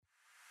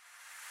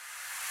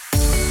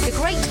the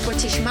Great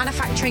British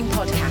Manufacturing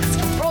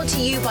Podcast, brought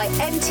to you by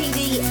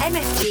MTD,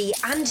 MFG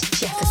and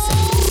Jefferson.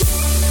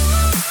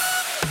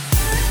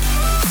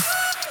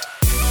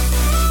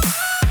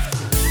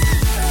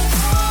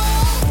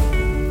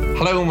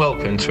 Hello and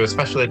welcome to a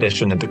special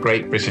edition of the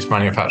Great British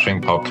Manufacturing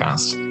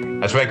Podcast.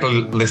 As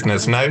regular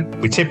listeners know,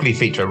 we typically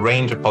feature a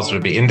range of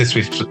positive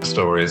industry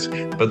stories,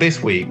 but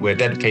this week we're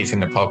dedicating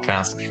the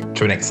podcast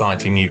to an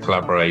exciting new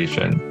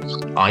collaboration.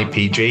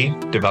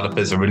 IPG,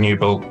 developers of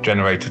renewable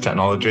generator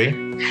technology,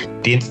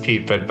 the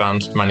Institute for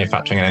Advanced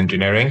Manufacturing and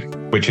Engineering,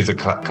 which is a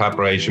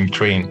collaboration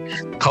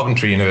between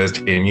Coventry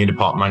University and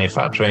Unipart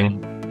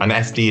Manufacturing, and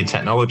SDE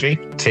Technology,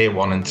 Tier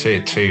 1 and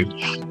Tier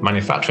 2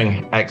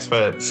 manufacturing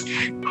experts,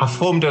 have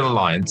formed an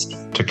alliance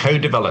to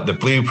co-develop the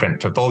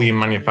blueprint for volume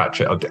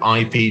manufacture of the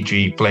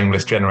IPG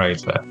flameless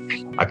generator,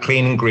 a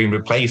clean and green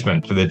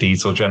replacement for the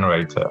diesel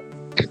generator.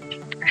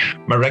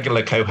 My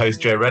regular co-host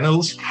Joe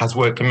Reynolds has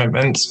work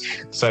commitments,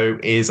 so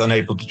is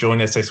unable to join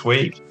us this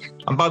week.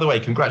 And by the way,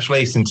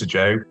 congratulations to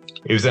Joe.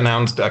 It was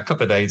announced a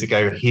couple of days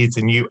ago he's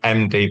the new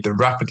MD of the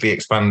rapidly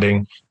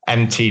expanding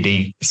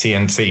MTD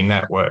CNC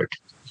network.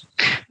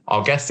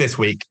 Our guests this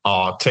week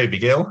are Toby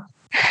Gill,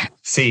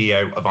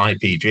 CEO of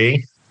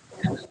IPG,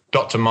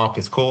 Dr.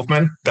 Marcus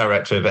Kaufman,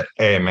 Director of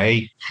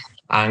AME,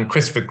 and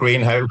Christopher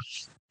Greenhoe,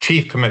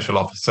 Chief Commercial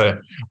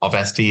Officer of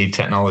SDE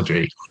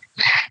Technology.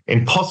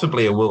 In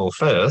possibly a world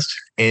first,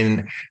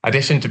 in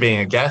addition to being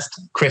a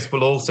guest, Chris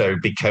will also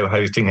be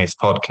co-hosting this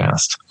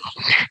podcast.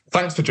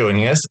 Thanks for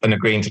joining us and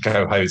agreeing to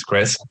co-host,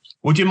 Chris.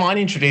 Would you mind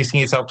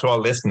introducing yourself to our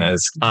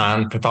listeners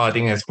and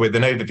providing us with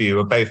an overview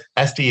of both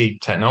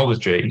SDE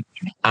Technology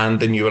and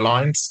the new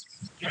alliance?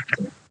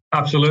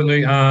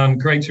 Absolutely,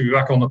 and great to be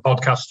back on the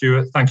podcast,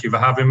 Stuart. Thank you for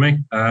having me.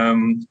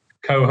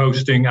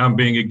 Co-hosting and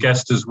being a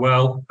guest as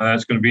well.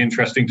 It's going to be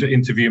interesting to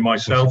interview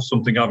myself,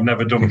 something I've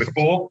never done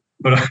before,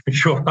 but I'm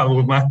sure I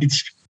will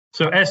manage.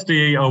 So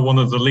SDE are one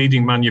of the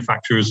leading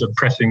manufacturers of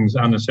pressings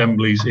and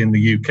assemblies in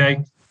the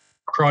UK,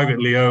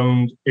 privately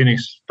owned,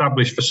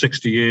 established for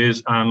 60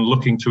 years and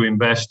looking to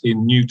invest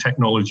in new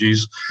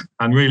technologies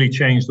and really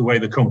change the way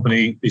the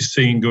company is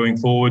seen going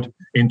forward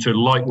into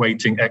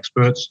lightweighting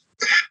experts.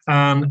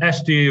 And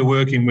SDE are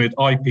working with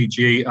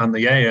IPG and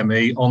the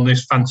AME on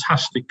this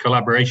fantastic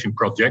collaboration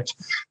project.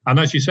 And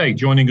as you say,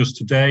 joining us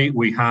today,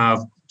 we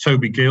have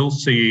Toby Gill,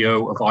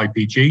 CEO of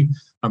IPG,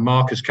 and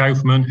Marcus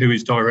Kaufman, who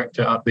is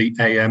director at the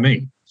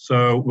AME.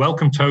 So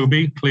welcome,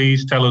 Toby.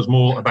 Please tell us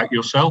more about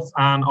yourself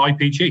and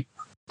IPG.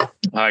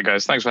 Hi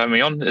guys, thanks for having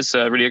me on. It's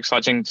really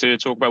exciting to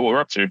talk about what we're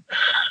up to.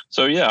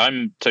 So yeah,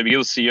 I'm Toby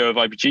Gill, CEO of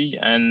IPG,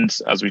 and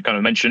as we kind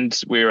of mentioned,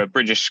 we're a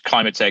British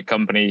climate tech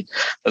company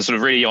that's sort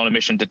of really on a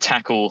mission to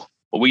tackle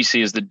what we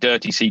see as the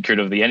dirty secret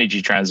of the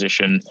energy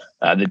transition,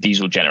 the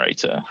diesel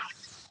generator.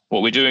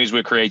 What we're doing is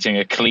we're creating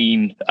a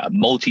clean,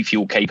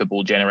 multi-fuel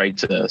capable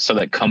generator so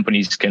that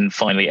companies can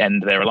finally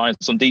end their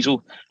reliance on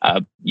diesel,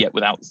 yet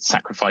without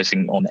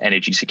sacrificing on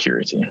energy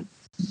security.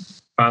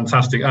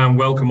 Fantastic, and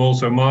welcome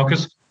also,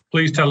 Marcus.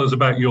 Please tell us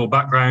about your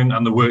background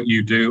and the work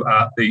you do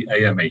at the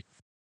AME.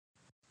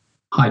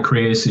 Hi,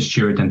 Chris, it's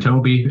Stuart and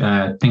Toby.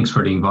 Thanks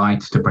for the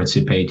invite to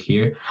participate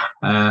here.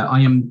 I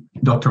am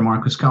Dr.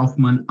 Marcus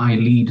Kaufman. I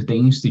lead the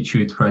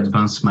Institute for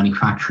Advanced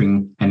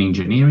Manufacturing and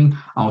Engineering,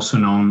 also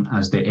known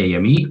as the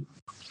AME.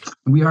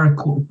 We are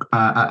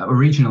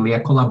originally a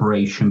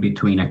collaboration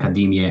between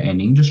academia and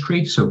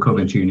industry, so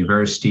Coventry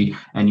University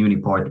and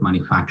Unipart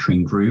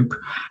Manufacturing Group.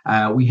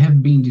 We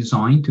have been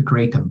designed to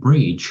create a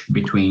bridge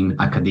between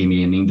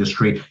academia and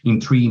industry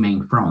in three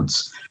main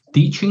fronts: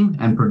 teaching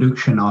and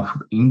production of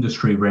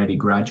industry-ready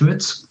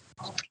graduates,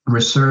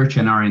 research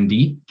and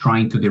R&D,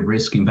 trying to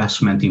de-risk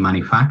investment in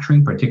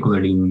manufacturing,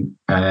 particularly in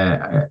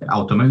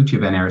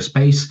automotive and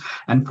aerospace,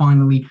 and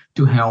finally,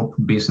 to help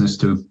business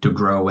to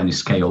grow and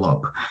scale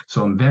up.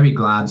 So I'm very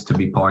glad to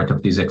be part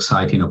of this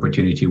exciting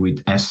opportunity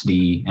with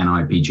SDE and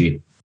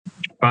IPG.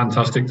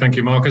 Fantastic. Thank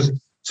you, Marcus.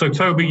 So,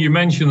 Toby, you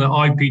mentioned that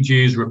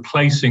IPG is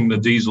replacing the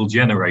diesel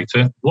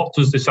generator. What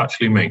does this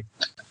actually mean?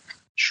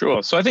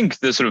 Sure. So I think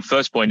the sort of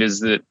first point is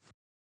that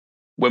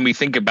when we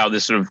think about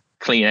this sort of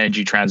clean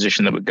energy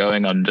transition that we're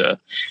going under,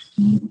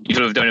 you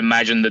sort of don't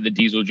imagine that the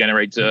diesel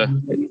generator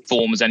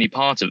forms any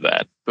part of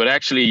that. But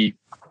actually,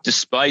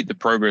 despite the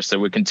progress that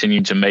we're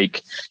continuing to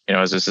make,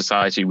 as a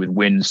society with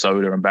wind,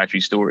 solar, and battery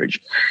storage,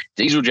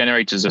 diesel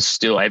generators are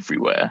still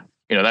everywhere.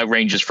 That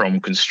ranges from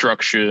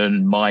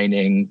construction,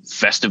 mining,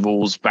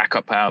 festivals,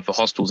 backup power for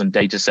hospitals and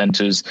data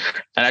centers,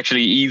 and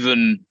actually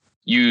even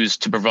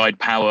used to provide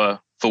power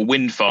for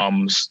wind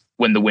farms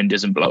when the wind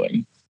isn't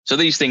blowing. So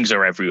these things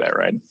are everywhere,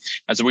 right?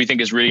 And so we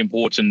think it's really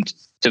important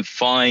to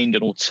find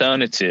an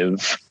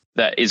alternative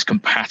that is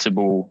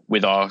compatible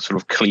with our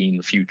sort of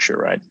clean future,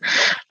 right?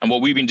 And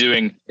what we've been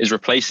doing is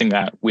replacing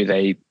that with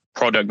a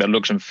product that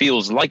looks and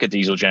feels like a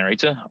diesel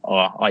generator,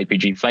 our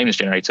IPG flameless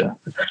generator,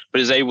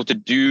 but is able to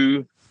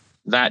do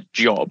that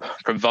job,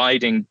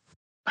 providing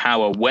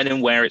power when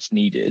and where it's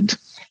needed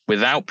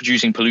without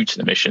producing pollutant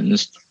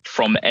emissions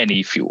from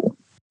any fuel.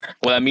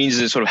 What that means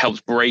is it sort of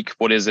helps break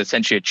what is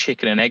essentially a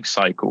chicken and egg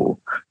cycle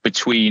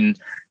between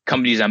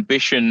companies'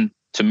 ambition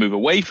to move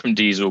away from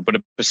diesel, but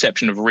a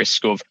perception of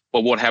risk of,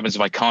 well, what happens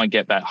if I can't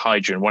get that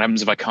hydrogen? What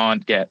happens if I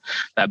can't get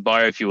that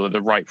biofuel at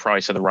the right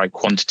price or the right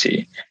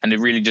quantity? And it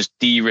really just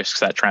de-risks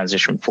that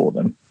transition for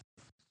them.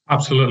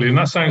 Absolutely. And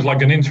that sounds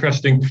like an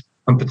interesting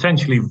and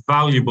potentially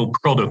valuable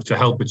product to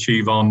help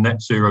achieve our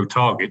net zero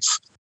targets.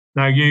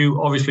 Now,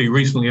 you obviously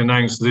recently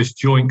announced this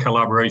joint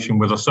collaboration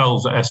with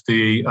ourselves at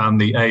SDE and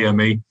the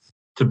AME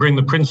to bring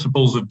the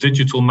principles of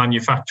digital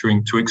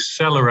manufacturing to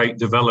accelerate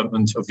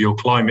development of your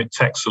climate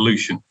tech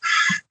solution.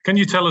 Can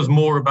you tell us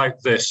more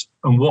about this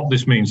and what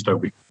this means,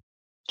 Toby?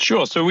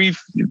 Sure. So we've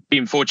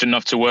been fortunate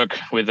enough to work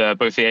with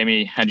both the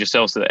AME and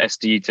yourselves at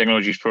SDE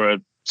Technologies for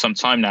some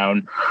time now.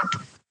 And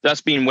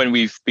that's been when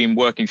we've been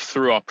working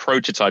through our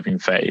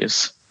prototyping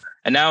phase.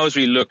 And now as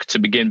we look to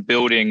begin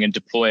building and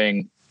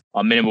deploying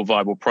our minimal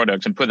viable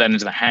product and put that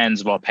into the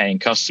hands of our paying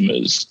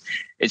customers,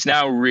 it's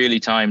now really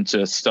time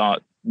to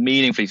start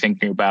meaningfully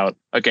thinking about,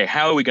 okay,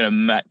 how are we going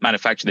to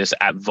manufacture this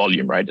at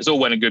volume, right? It's all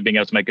well and good being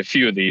able to make a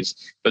few of these,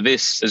 but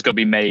this has got to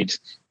be made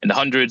in the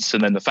hundreds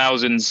and then the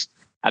thousands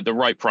at the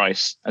right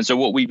price. And so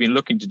what we've been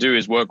looking to do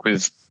is work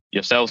with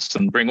yourselves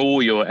and bring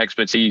all your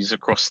expertise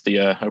across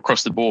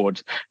the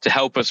board to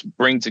help us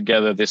bring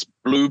together this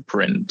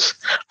blueprint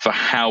for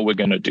how we're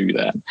going to do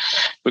that.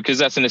 Because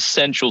that's an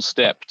essential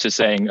step to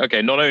saying,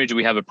 okay, not only do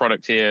we have a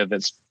product here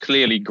that's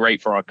clearly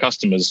great for our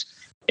customers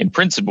in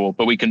principle,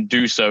 but we can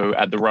do so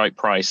at the right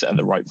price and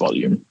the right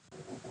volume.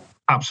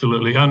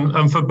 Absolutely.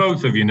 And for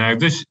both of you now,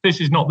 this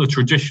is not the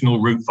traditional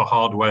route for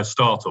hardware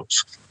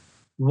startups.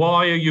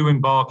 Why are you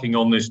embarking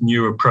on this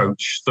new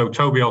approach? So,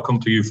 Toby, I'll come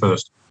to you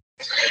first.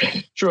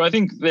 Sure. I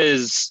think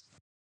there's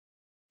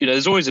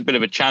always a bit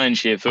of a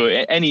challenge here for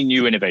any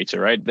new innovator,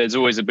 right? There's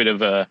always a bit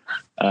of a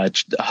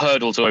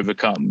hurdle to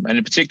overcome. And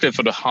in particular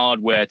for the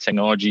hardware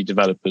technology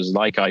developers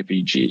like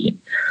IPG,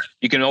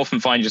 you can often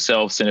find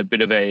yourselves in a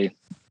bit of a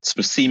sort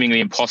of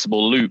seemingly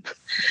impossible loop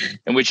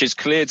in which it's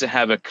clear to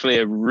have a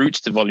clear route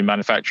to volume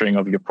manufacturing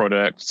of your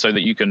product so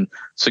that you can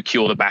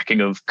secure the backing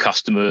of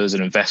customers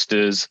and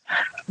investors.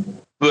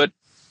 But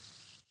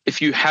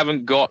if you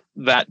haven't got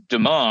that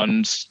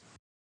demand,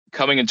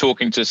 coming and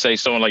talking to, say,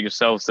 someone like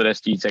yourselves at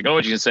SDE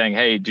Technologies and saying,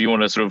 hey, do you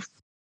want to sort of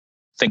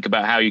think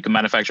about how you can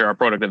manufacture our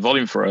product at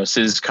volume for us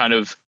is kind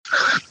of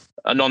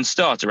a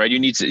non-starter, right? You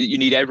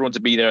need everyone to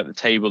be there at the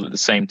table at the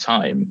same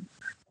time.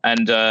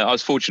 And I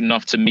was fortunate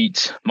enough to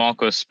meet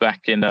Marcus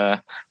back in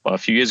a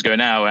few years ago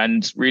now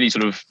and really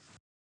sort of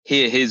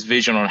hear his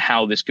vision on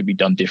how this could be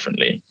done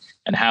differently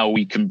and how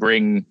we can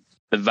bring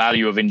the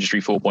value of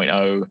Industry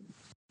 4.0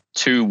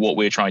 to what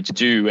we're trying to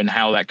do and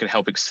how that could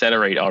help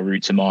accelerate our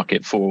route to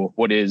market for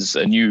what is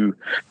a new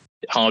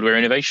hardware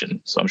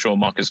innovation. So I'm sure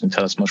Marcus can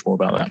tell us much more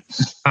about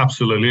that.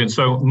 Absolutely. And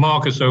so,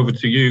 Marcus, over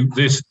to you.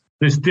 This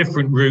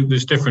different route,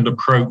 this different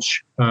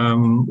approach,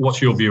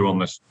 what's your view on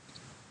this?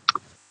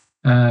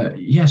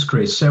 Yes,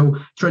 Chris. So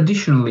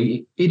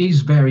traditionally, it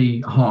is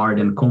very hard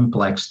and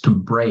complex to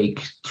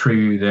break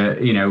through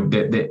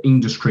the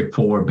Industry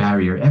 4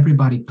 barrier.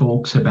 Everybody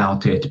talks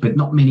about it, but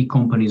not many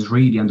companies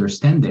really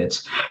understand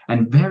it.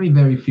 And very,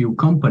 very few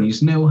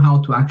companies know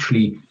how to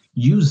actually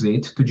use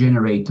it to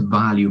generate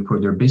value for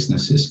their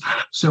businesses.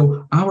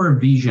 So our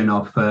vision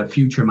of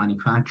future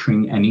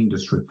manufacturing and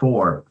Industry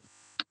 4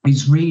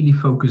 is really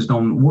focused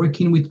on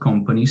working with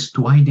companies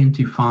to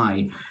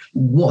identify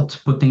what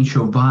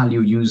potential value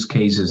use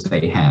cases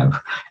they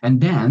have, and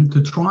then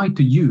to try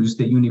to use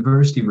the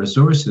university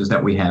resources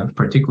that we have,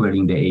 particularly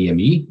in the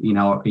AME,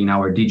 in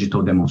our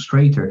digital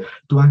demonstrator,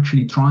 to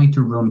actually try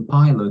to run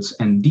pilots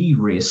and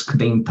de-risk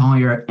the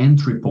entire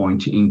entry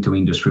point into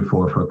Industry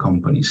 4 for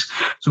companies.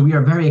 So we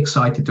are very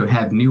excited to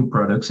have new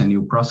products and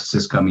new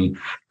processes coming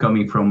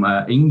from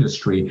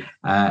industry,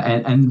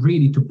 and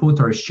really to put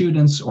our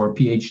students or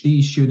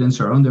PhD students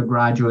or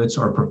undergraduates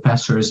or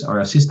professors or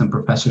assistant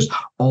professors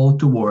all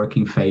to work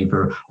in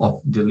favor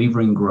of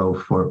delivering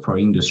growth for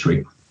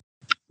industry.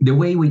 The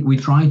way we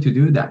try to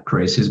do that,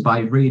 Chris, is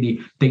by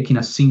really taking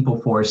a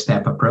simple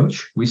 4-step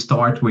approach. We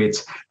start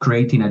with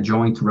creating a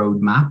joint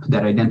roadmap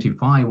that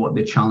identify what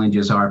the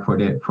challenges are for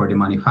the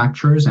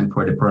manufacturers and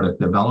for the product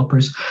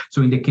developers.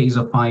 So in the case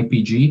of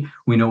IPG,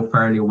 we know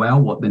fairly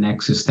well what the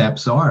next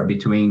steps are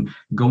between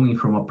going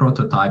from a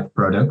prototype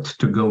product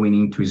to going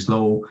into its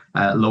low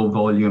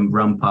volume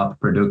ramp up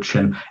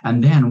production.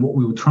 And then what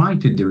we will try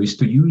to do is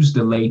to use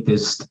the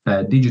latest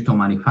digital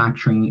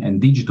manufacturing and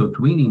digital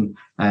twinning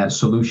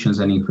solutions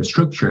and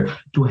infrastructure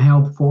to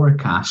help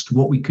forecast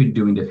what we could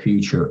do in the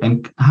future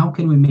and how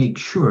can we make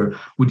sure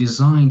we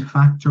design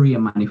factory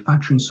and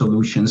manufacturing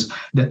solutions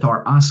that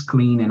are as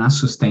clean and as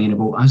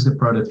sustainable as the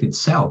product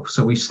itself.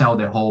 So we sell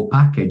the whole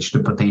package to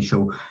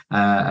potential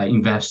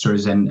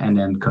investors and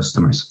then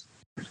customers.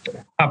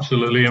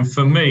 Absolutely. And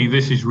for me,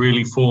 this is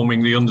really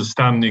forming the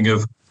understanding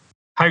of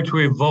how to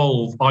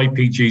evolve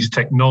IPG's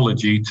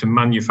technology to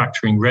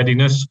manufacturing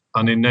readiness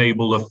and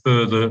enable a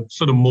further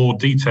sort of more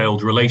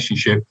detailed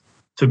relationship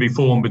to be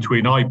formed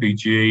between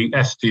IPG,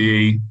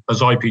 SDE,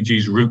 as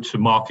IPG's route to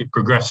market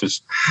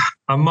progresses.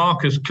 And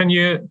Marcus, can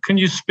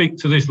you speak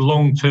to this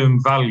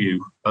long-term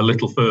value a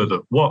little further?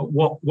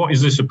 What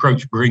is this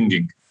approach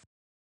bringing?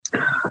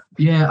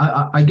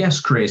 Yeah, I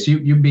guess, Chris,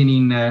 you've been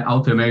in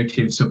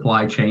automotive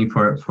supply chain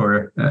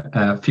for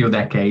a few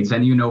decades,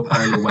 and you know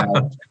fairly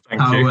well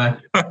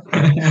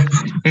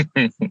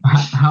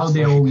how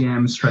the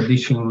OEMs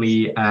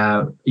traditionally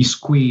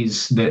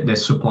squeeze the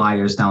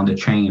suppliers down the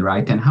chain,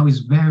 right? And how it's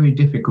very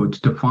difficult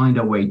to find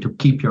a way to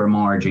keep your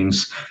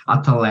margins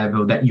at a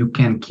level that you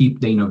can keep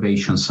the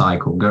innovation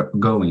cycle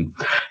going.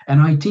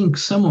 And I think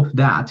some of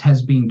that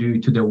has been due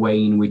to the way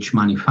in which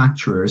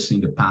manufacturers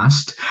in the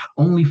past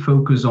only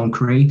focus on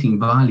creating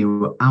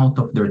value out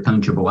of their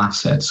tangible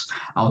assets,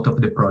 out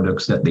of the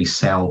products that they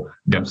sell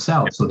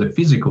themselves, so the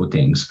physical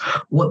things.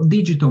 What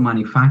digital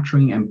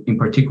manufacturing, and in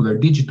particular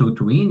digital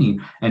twinning,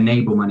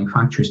 enable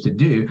manufacturers to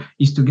do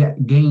is to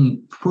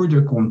gain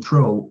further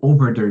control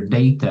over their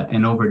data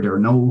and over their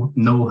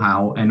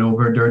know-how and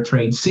over their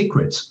trade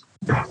secrets,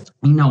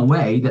 in a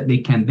way that they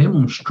can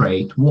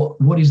demonstrate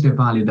what is the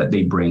value that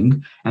they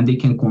bring, and they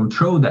can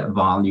control that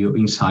value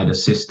inside a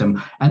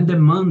system and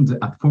demand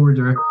a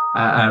further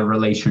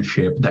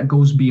relationship that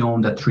goes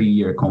beyond a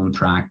 3-year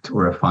contract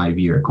or a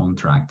 5-year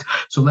contract.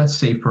 So let's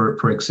say,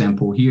 for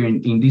example, here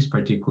in this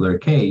particular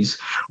case,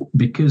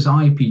 because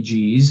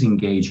IPG is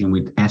engaging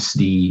with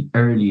SDE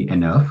early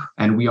enough,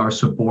 and we are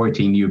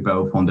supporting you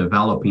both on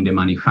developing the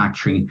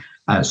manufacturing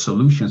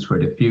solutions for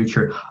the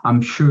future,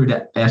 I'm sure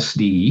that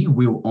SDE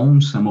will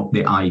own some of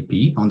the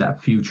IP on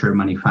that future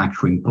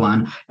manufacturing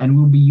plan, and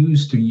will be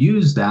used to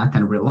use that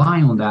and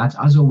rely on that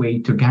as a way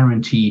to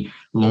guarantee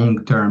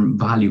long-term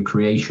value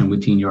creation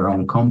within your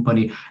own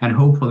company, and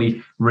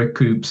hopefully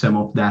recoup some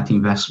of that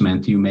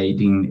investment you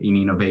made in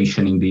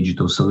innovation in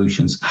digital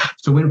solutions.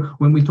 So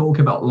when we talk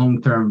about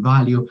long-term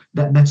value,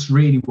 that's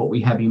really what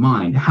we have in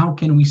mind. How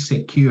can we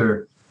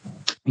secure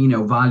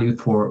value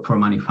for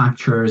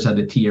manufacturers at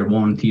the tier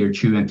 1, tier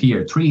 2, and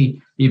tier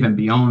 3, even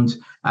beyond,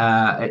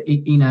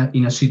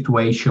 in a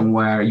situation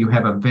where you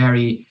have a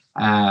very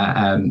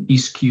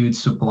skewed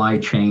supply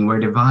chain where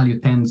the value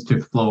tends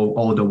to flow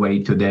all the way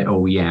to the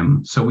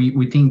OEM. So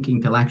we think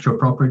intellectual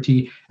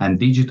property and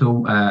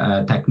digital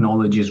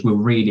technologies will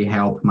really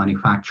help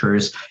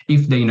manufacturers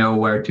if they know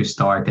where to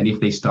start and if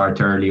they start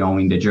early on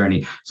in the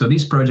journey. So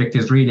this project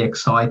is really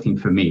exciting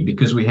for me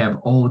because we have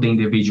all the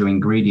individual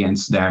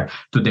ingredients there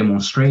to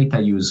demonstrate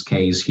a use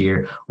case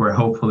here where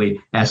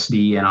hopefully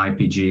SDE and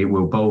IPG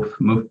will both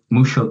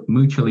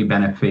mutually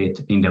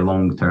benefit in the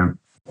long term.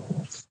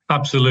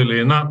 Absolutely.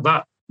 And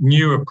that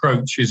new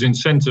approach is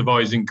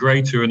incentivizing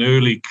greater and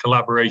early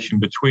collaboration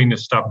between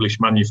established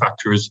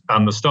manufacturers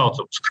and the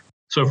startups.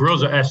 So for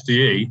us at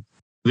SDE,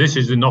 this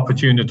is an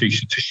opportunity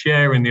to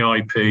share in the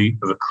IP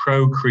of a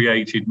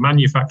co-created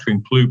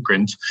manufacturing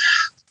blueprint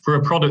for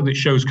a product that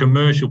shows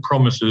commercial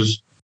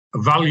promises,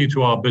 value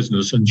to our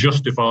business, and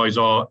justifies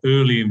our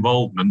early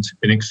involvement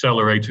in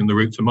accelerating the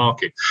route to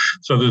market.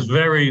 So there's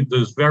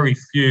very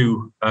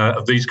few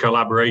of these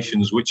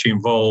collaborations which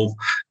involve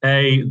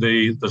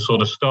the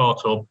sort of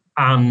startup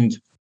and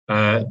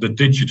the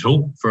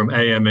digital from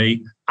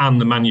AME and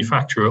the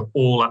manufacturer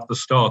all at the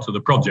start of the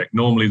project.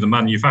 Normally the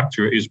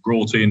manufacturer is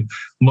brought in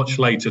much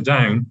later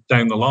down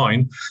the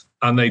line,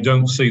 and they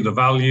don't see the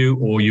value,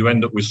 or you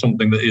end up with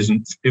something that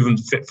isn't even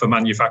fit for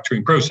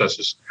manufacturing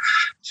processes.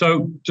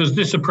 So does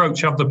this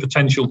approach have the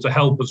potential to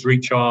help us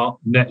reach our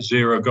net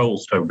zero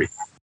goals, Toby?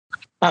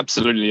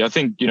 Absolutely. I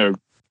think,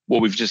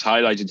 what we've just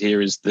highlighted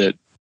here is that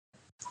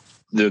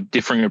the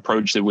differing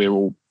approach that we're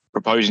all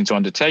proposing to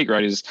undertake,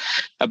 right, is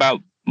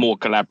about more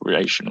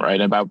collaboration, right?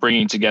 About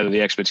bringing together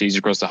the expertise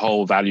across the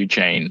whole value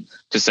chain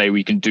to say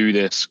we can do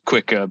this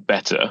quicker,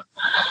 better.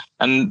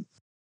 And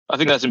I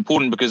think that's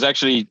important because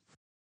actually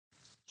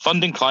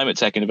funding climate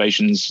tech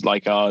innovations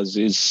like ours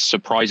is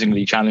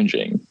surprisingly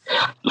challenging.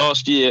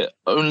 Last year,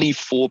 only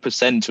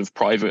 4% of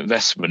private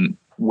investment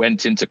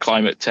went into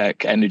climate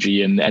tech,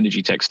 energy, and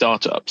energy tech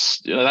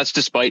startups. That's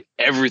despite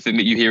everything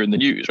that you hear in the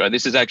news, right?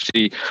 This is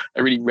actually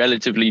a really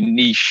relatively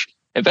niche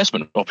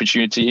investment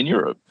opportunity in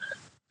Europe.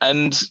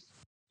 And,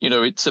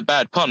 it's a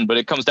bad pun, but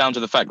it comes down to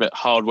the fact that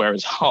hardware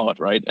is hard,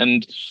 right?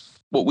 And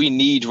what we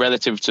need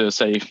relative to,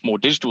 say, more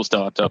digital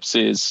startups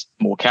is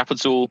more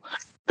capital.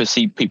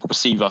 People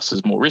perceive us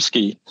as more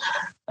risky,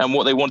 and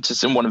what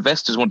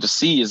investors want to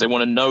see is they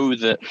want to know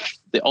that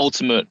the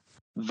ultimate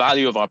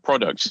value of our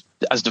product,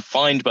 as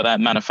defined by that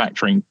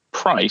manufacturing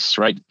price,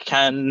 right,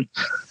 can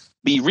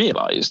be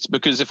realized.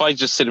 Because if I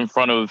just sit in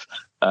front of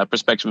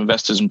prospective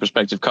investors and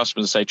prospective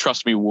customers and say,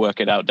 "Trust me, we'll work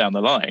it out down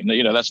the line,"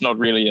 that's not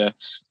really a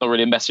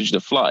message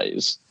that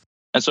flies.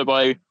 And so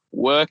by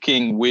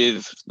working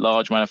with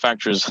large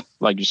manufacturers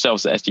like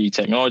yourselves, the SDE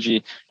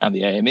Technology and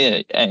the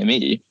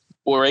AME,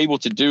 what we're able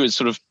to do is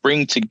sort of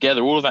bring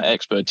together all of that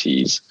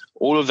expertise,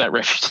 all of that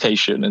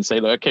reputation, and say,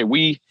 okay,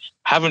 we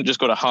haven't just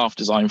got a half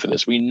design for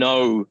this. We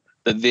know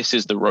that this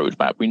is the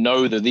roadmap. We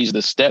know that these are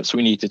the steps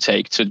we need to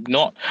take to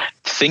not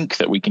think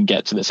that we can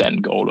get to this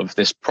end goal of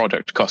this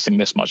product costing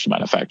this much to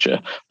manufacture,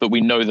 but we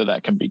know that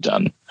that can be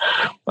done.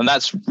 And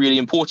that's really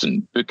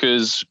important,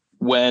 because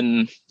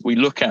when we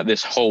look at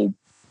this whole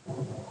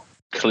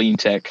clean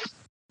tech,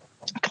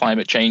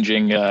 climate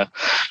changing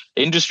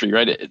industry,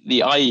 right, the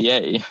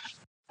IEA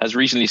has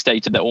recently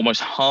stated that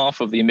almost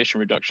half of the emission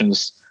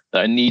reductions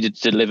that are needed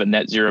to deliver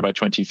net zero by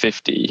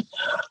 2050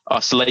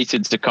 are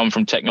slated to come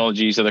from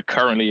technologies that are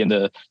currently in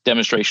the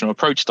demonstration or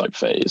prototype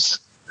phase.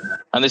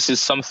 And this is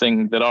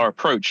something that our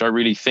approach, I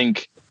really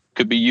think,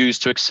 could be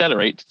used to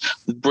accelerate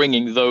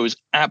bringing those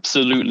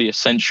absolutely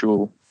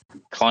essential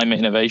climate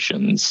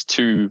innovations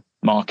to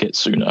market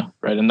sooner,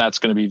 right? And that's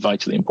going to be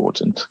vitally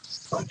important.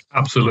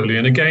 Absolutely.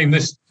 And again,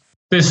 this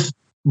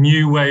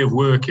new way of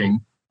working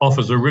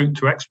offers a route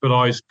to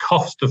expedite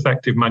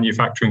cost-effective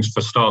manufacturing for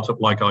startup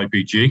like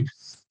IPG.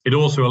 It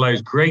also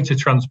allows greater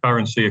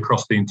transparency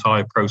across the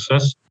entire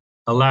process,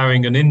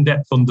 allowing an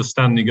in-depth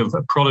understanding of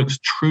a product's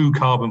true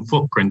carbon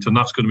footprint. And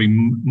that's going to be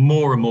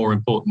more and more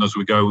important as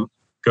we go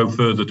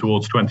further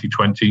towards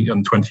 2020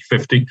 and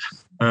 2050.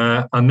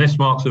 And this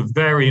marks a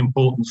very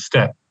important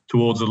step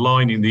towards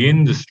aligning the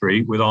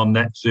industry with our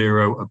net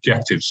zero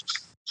objectives.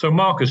 So,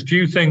 Marcus, do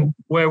you think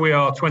where we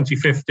are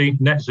 2050,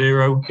 net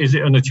zero, is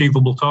it an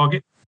achievable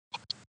target?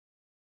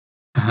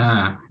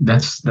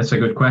 That's a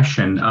good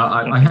question.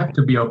 I have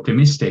to be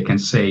optimistic and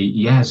say,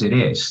 yes, it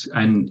is.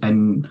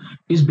 And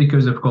it's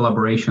because of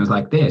collaborations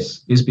like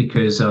this. It's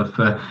because of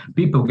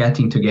people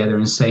getting together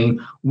and saying,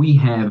 we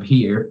have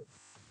here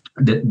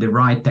the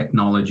right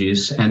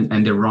technologies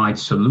and the right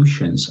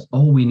solutions.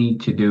 All we need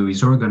to do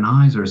is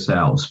organize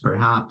ourselves,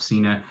 perhaps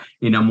in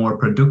a more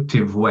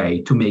productive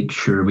way, to make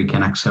sure we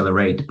can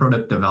accelerate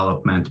product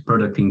development,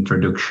 product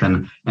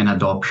introduction, and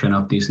adoption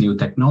of these new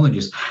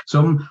technologies.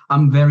 So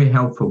I'm very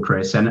helpful,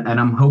 Chris, and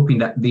I'm hoping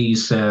that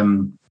these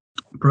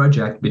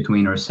project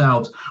between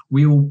ourselves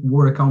will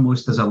work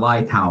almost as a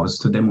lighthouse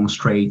to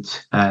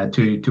demonstrate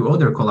to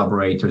other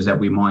collaborators that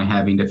we might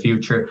have in the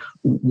future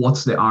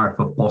what's the art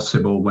of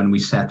possible when we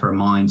set our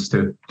minds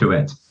to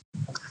it.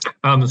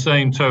 And the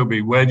same,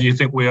 Toby, where do you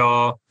think we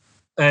are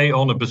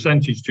on a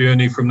percentage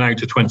journey from now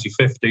to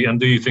 2050, and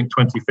do you think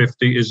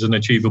 2050 is an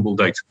achievable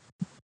date?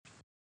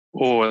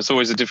 Oh, it's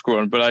always a difficult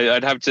one, but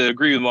I'd have to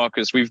agree with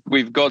Marcus.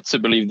 We've got to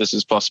believe this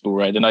is possible,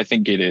 right? And I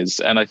think it is.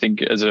 And I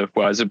think as a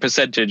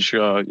percentage,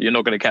 you're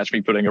not going to catch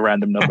me putting a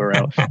random number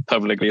out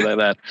publicly like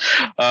that.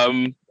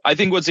 I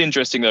think what's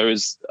interesting though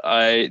is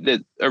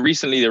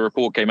recently the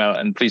report came out,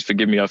 and please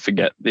forgive me, I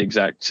forget the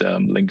exact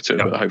link to it,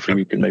 but hopefully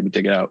we can maybe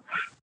dig it out.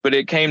 But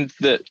it came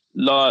that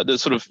the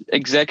sort of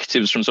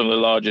executives from some of the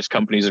largest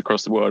companies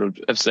across the world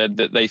have said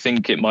that they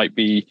think it might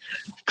be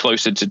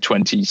closer to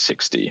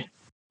 2060.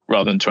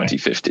 Rather than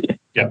 2050.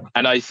 Yeah.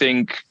 And I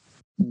think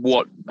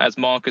what, as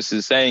Marcus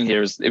is saying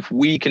here, is if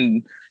we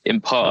can in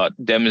part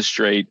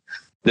demonstrate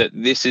that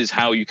this is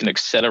how you can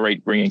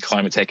accelerate bringing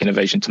climate tech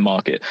innovation to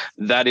market,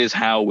 that is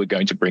how we're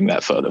going to bring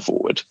that further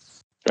forward,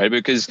 right?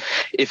 Because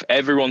if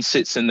everyone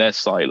sits in their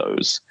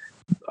silos,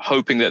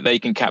 hoping that they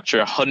can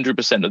capture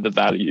 100% of the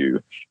value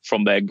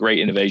from their great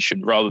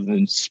innovation rather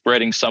than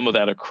spreading some of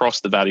that across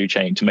the value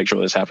chain to make sure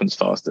this happens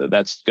faster,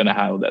 that's going to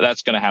how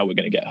we're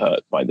going to get hurt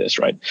by this,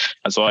 right?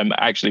 And so I'm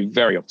actually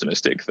very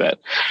optimistic that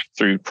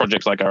through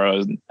projects like our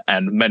own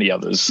and many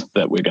others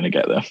that we're going to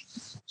get there.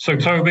 So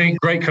Toby,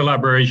 great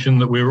collaboration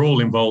that we're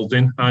all involved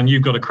in, and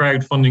you've got a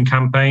crowdfunding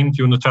campaign. Do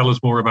you want to tell us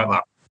more about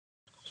that?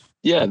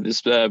 Yeah,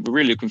 we're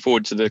really looking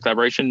forward to the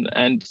collaboration,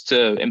 and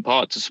in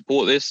part to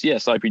support this.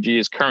 Yes, IPG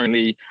is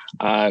currently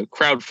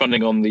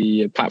crowdfunding on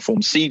the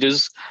platform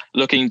Seedrs,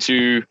 looking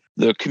to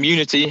the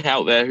community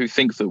out there who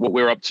think that what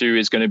we're up to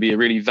is going to be a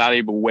really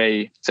valuable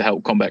way to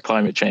help combat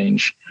climate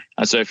change.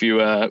 And so if you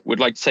would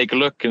like to take a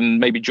look and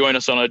maybe join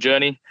us on our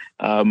journey,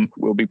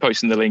 we'll be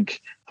posting the link,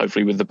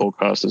 hopefully with the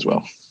podcast as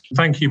well.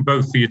 Thank you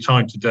both for your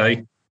time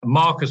today.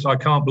 Marcus, I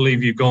can't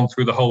believe you've gone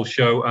through the whole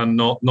show and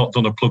not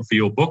done a plug for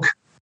your book.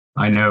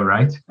 I know,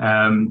 right?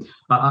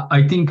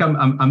 I think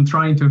I'm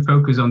trying to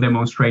focus on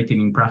demonstrating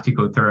in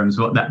practical terms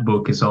what that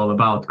book is all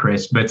about,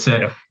 Chris. But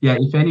yeah,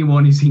 if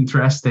anyone is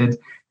interested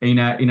in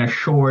a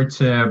short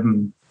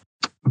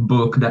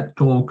book that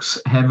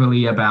talks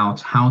heavily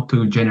about how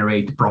to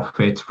generate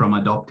profit from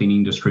adopting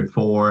Industry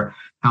 4,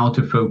 how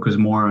to focus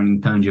more on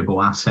intangible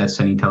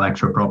assets and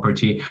intellectual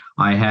property.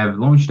 I have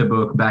launched a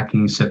book back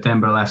in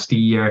September last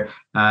year.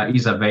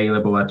 Is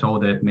available at all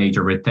the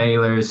major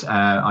retailers.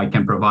 I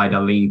can provide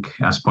a link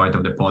as part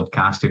of the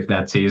podcast if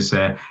that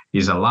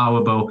is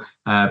allowable.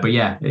 But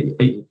yeah,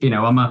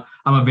 I'm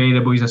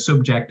available. It's a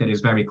subject that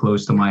is very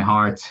close to my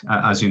heart,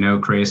 as you know,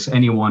 Chris.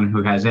 Anyone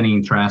who has any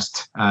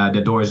interest,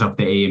 the doors of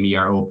the AME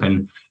are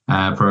open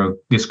for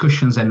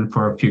discussions and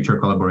for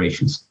future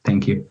collaborations.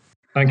 Thank you.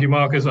 Thank you,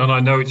 Marcus. And I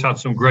know it's had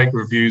some great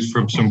reviews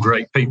from some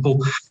great people.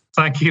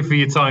 Thank you for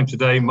your time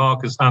today,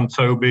 Marcus and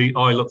Toby.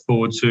 I look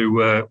forward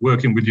to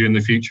working with you in the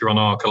future on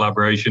our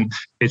collaboration.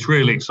 It's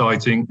really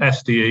exciting.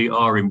 SDE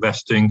are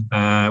investing.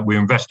 We're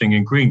investing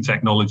in green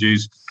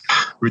technologies.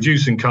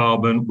 reducing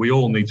carbon. We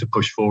all need to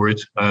push for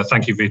it.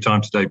 Thank you for your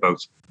time today, both.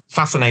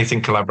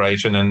 Fascinating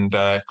collaboration, and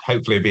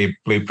hopefully be a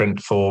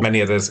blueprint for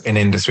many others in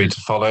industry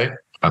to follow.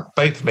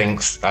 Both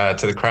links to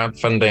the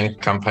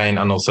crowdfunding campaign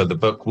and also the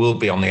book will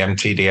be on the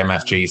MTD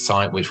MFG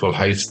site, which will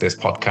host this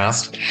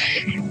podcast.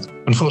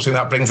 Unfortunately,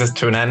 that brings us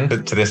to an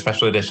end to this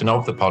special edition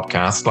of the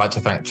podcast. I'd like to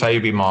thank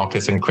Toby,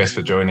 Marcus and Chris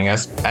for joining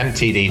us,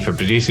 MTD for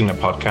producing the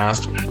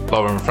podcast,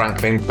 Lauren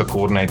Franklin for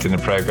coordinating the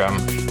programme,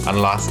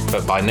 and last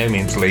but by no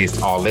means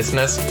least, our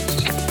listeners.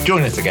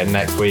 Join us again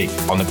next week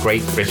on the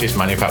Great British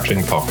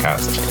Manufacturing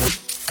Podcast.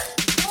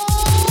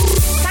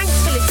 Thanks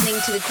for listening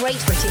to the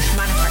Great British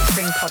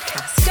Manufacturing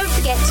Podcast. Don't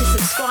forget to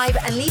subscribe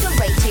and leave a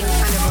rating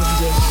and a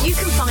review. You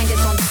can find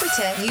us on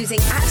Twitter using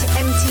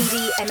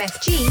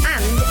 @MTDMFG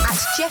and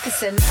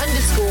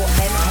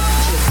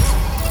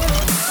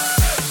 @Jefferson_MFG.